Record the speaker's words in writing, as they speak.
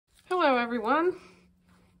everyone.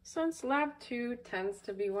 Since lab 2 tends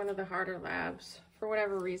to be one of the harder labs for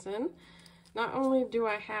whatever reason, not only do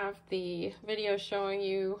I have the video showing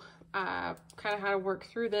you kind of how to work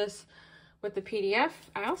through this with the PDF,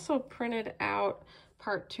 I also printed out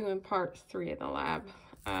part 2 and part 3 of the lab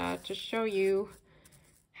to show you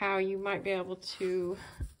how you might be able to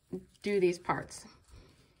do these parts.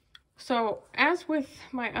 So as with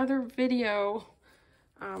my other video,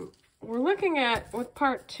 we're looking at, with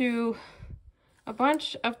part 2, a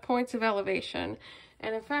bunch of points of elevation.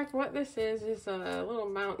 And in fact, what this is a little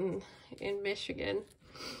mountain in Michigan.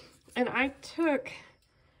 And I took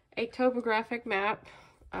a topographic map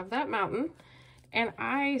of that mountain, and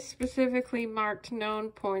I specifically marked known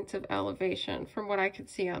points of elevation from what I could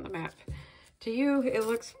see on the map. To you, it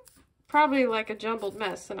looks probably like a jumbled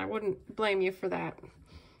mess, and I wouldn't blame you for that.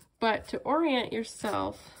 But to orient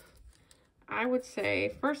yourself, I would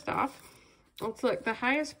say, first off, let's look. The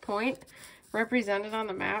highest point represented on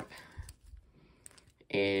the map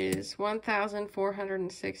is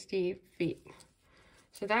 1,460 feet.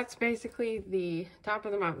 So that's basically the top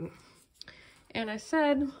of the mountain. And I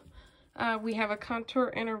said we have a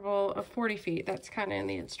contour interval of 40 feet. That's kind of in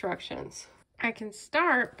the instructions. I can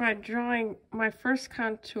start by drawing my first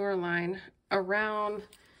contour line around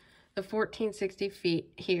the 1,460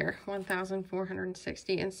 feet here,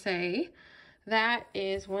 1,460, and say that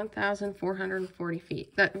is 1,440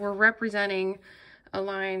 feet. That we're representing a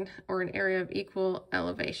line or an area of equal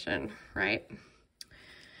elevation, right?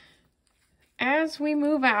 As we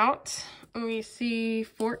move out, we see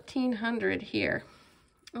 1,400 here.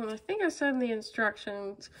 And I think I said in the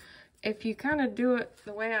instructions, if you kind of do it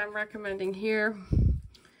the way I'm recommending here,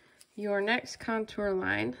 your next contour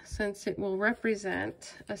line, since it will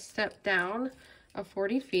represent a step down of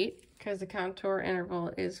 40 feet, because the contour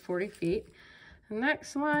interval is 40 feet, the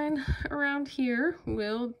next line around here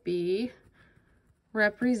will be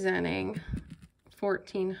representing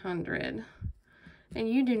 1,400. And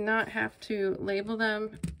you do not have to label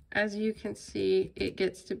them. As you can see, it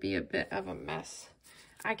gets to be a bit of a mess.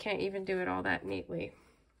 I can't even do it all that neatly.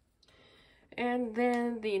 And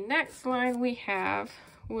then the next line we have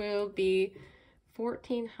will be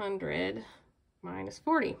 1,400 minus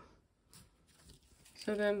 40.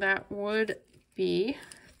 So then that would be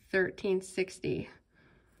 1,360.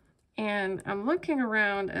 And I'm looking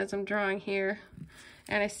around as I'm drawing here,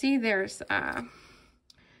 and I see there's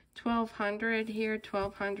 1,200 here,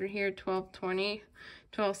 1,200 here, 1,220,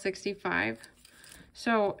 1,265.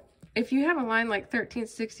 So if you have a line like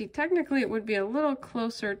 1,360, technically it would be a little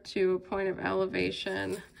closer to a point of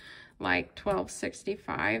elevation like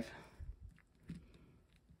 1,265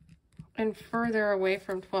 and further away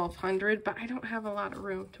from 1,200, but I don't have a lot of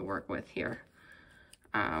room to work with here.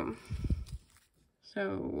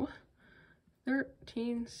 So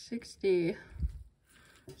 1,360.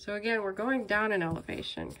 So again, we're going down in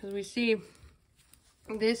elevation because we see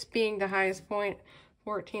this being the highest point,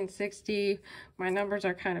 1,460. My numbers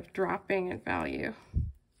are kind of dropping in value.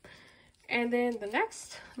 And then the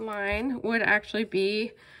next line would actually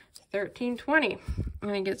be 1,320.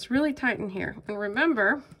 And it gets really tight in here. And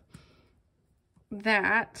remember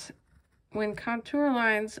that when contour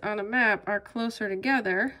lines on a map are closer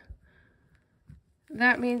together,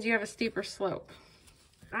 that means you have a steeper slope.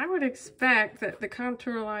 I would expect that the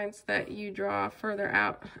contour lines that you draw further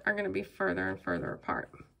out are going to be further and further apart.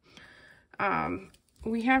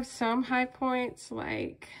 We have some high points,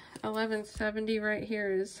 like 1170 right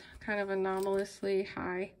here is kind of anomalously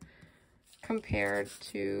high compared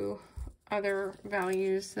to other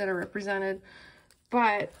values that are represented,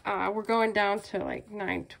 but we're going down to like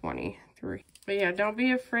 923. But yeah, don't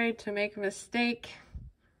be afraid to make a mistake.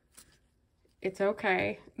 It's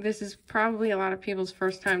okay. This is probably a lot of people's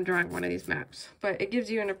first time drawing one of these maps, but it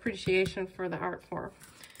gives you an appreciation for the art form.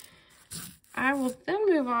 I will then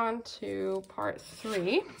move on to part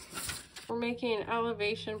 3. We're making an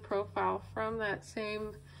elevation profile from that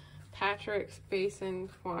same Patrick's Basin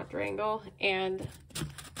quadrangle, and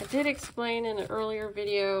I did explain in an earlier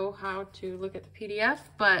video how to look at the PDF,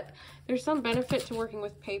 but there's some benefit to working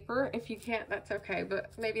with paper. If you can't, that's okay,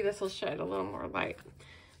 but maybe this will shed a little more light.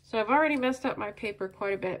 So I've already messed up my paper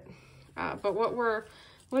quite a bit, but what we're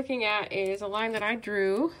looking at is a line that I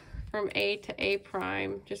drew from A to A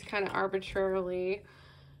prime, just kind of arbitrarily.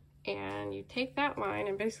 And you take that line,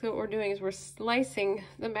 and basically what we're doing is we're slicing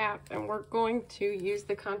the map, and we're going to use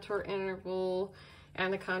the contour interval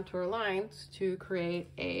and the contour lines to create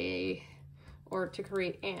an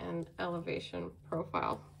elevation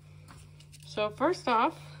profile. So first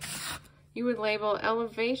off, you would label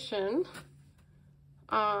elevation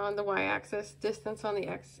on the y-axis, distance on the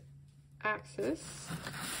x-axis,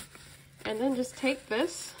 And then just take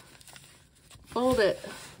this, fold it.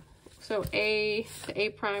 So A to A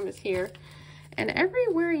prime is here. And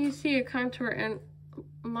everywhere you see a contour and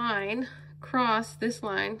line cross this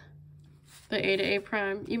line, the A to A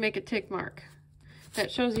prime, you make a tick mark. That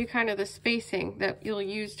shows you kind of the spacing that you'll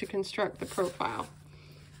use to construct the profile.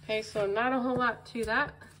 Okay, so not a whole lot to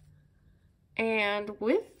that. And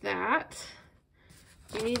with that,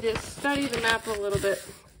 you need to study the map a little bit.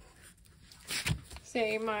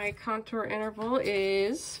 Say my contour interval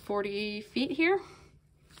is 40 feet here.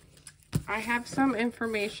 I have some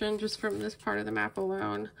information just from this part of the map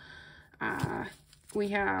alone. We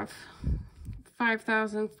have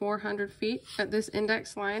 5,400 feet at this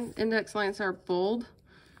index line. Index lines are bold,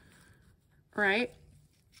 right?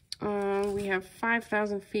 We have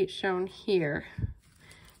 5,000 feet shown here.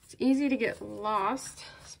 It's easy to get lost,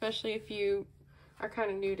 especially if you are kind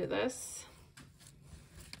of new to this.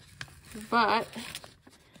 But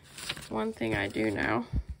one thing I do know,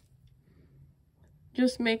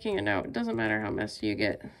 just making a note, it doesn't matter how messy you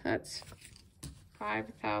get, that's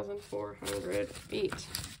 5,400 feet.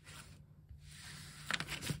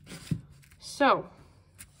 So,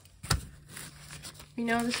 we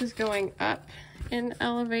know this is going up in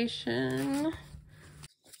elevation.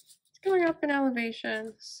 It's going up in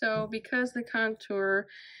elevation. So, because the contour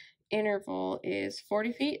interval is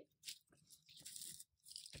 40 feet,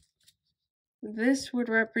 this would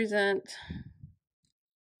represent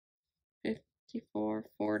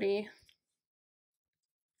 5440.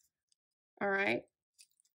 All right.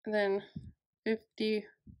 And then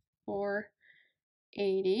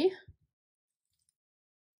 5480.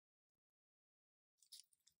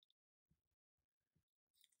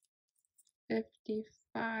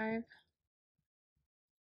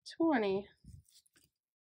 5520.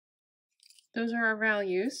 Those are our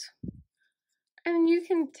values. And you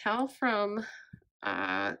can tell from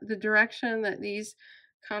the direction that these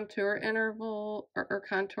contour interval or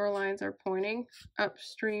contour lines are pointing,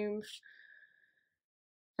 upstream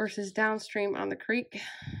versus downstream on the creek,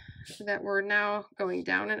 that we're now going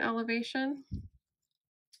down in elevation.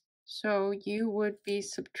 So you would be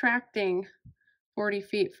subtracting 40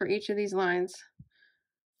 feet for each of these lines.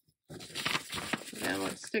 And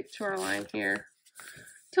let's stick to our line here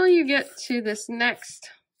till you get to this next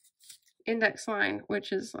index line,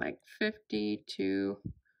 which is like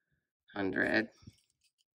 5,200.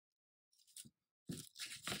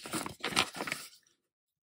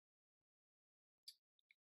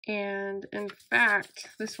 And in fact,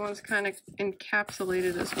 this one's kind of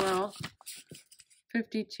encapsulated as well.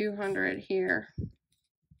 5,200 here.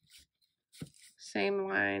 Same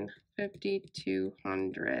line,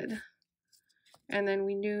 5,200. And then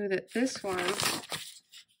we knew that this one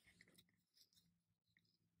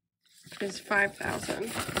is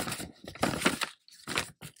 5,000.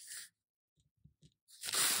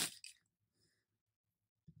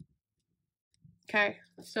 Okay,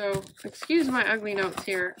 so excuse my ugly notes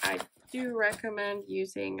here. I do recommend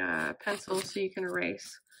using a pencil so you can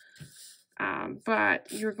erase.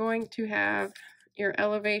 But you're going to have your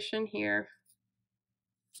elevation here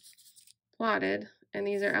plotted, and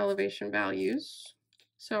these are elevation values.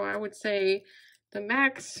 So I would say the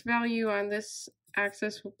max value on this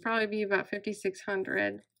axis will probably be about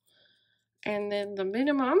 5,600. And then the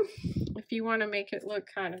minimum, if you want to make it look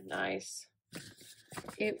kind of nice,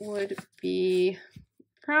 it would be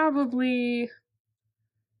probably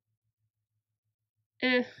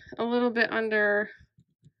a little bit under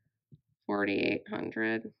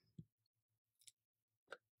 4,800.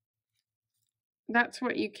 That's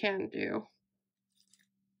what you can do.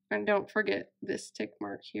 And don't forget this tick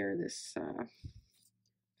mark here, this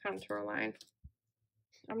contour line.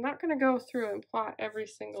 I'm not going to go through and plot every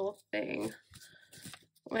single thing.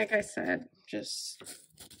 Like I said, just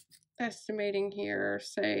estimating here,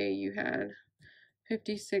 say you had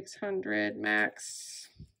 5,600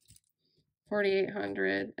 max,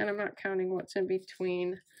 4,800, and I'm not counting what's in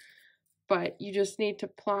between, but you just need to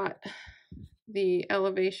plot the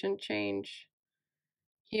elevation change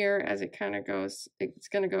here as it kind of goes. It's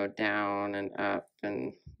going to go down and up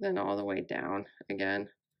and then all the way down again.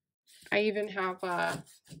 I even have a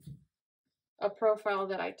profile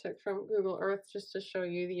that I took from Google Earth just to show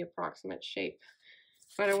you the approximate shape.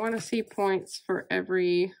 But I want to see points for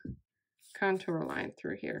every contour line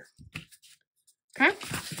through here. Okay?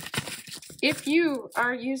 If you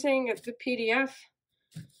are using the PDF,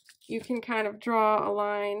 you can kind of draw a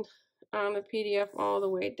line on the PDF all the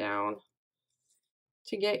way down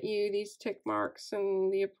to get you these tick marks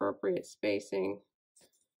and the appropriate spacing.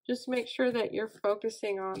 Just make sure that you're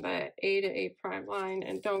focusing on that A to A prime line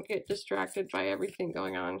and don't get distracted by everything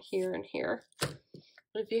going on here and here.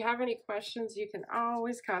 If you have any questions, you can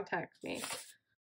always contact me.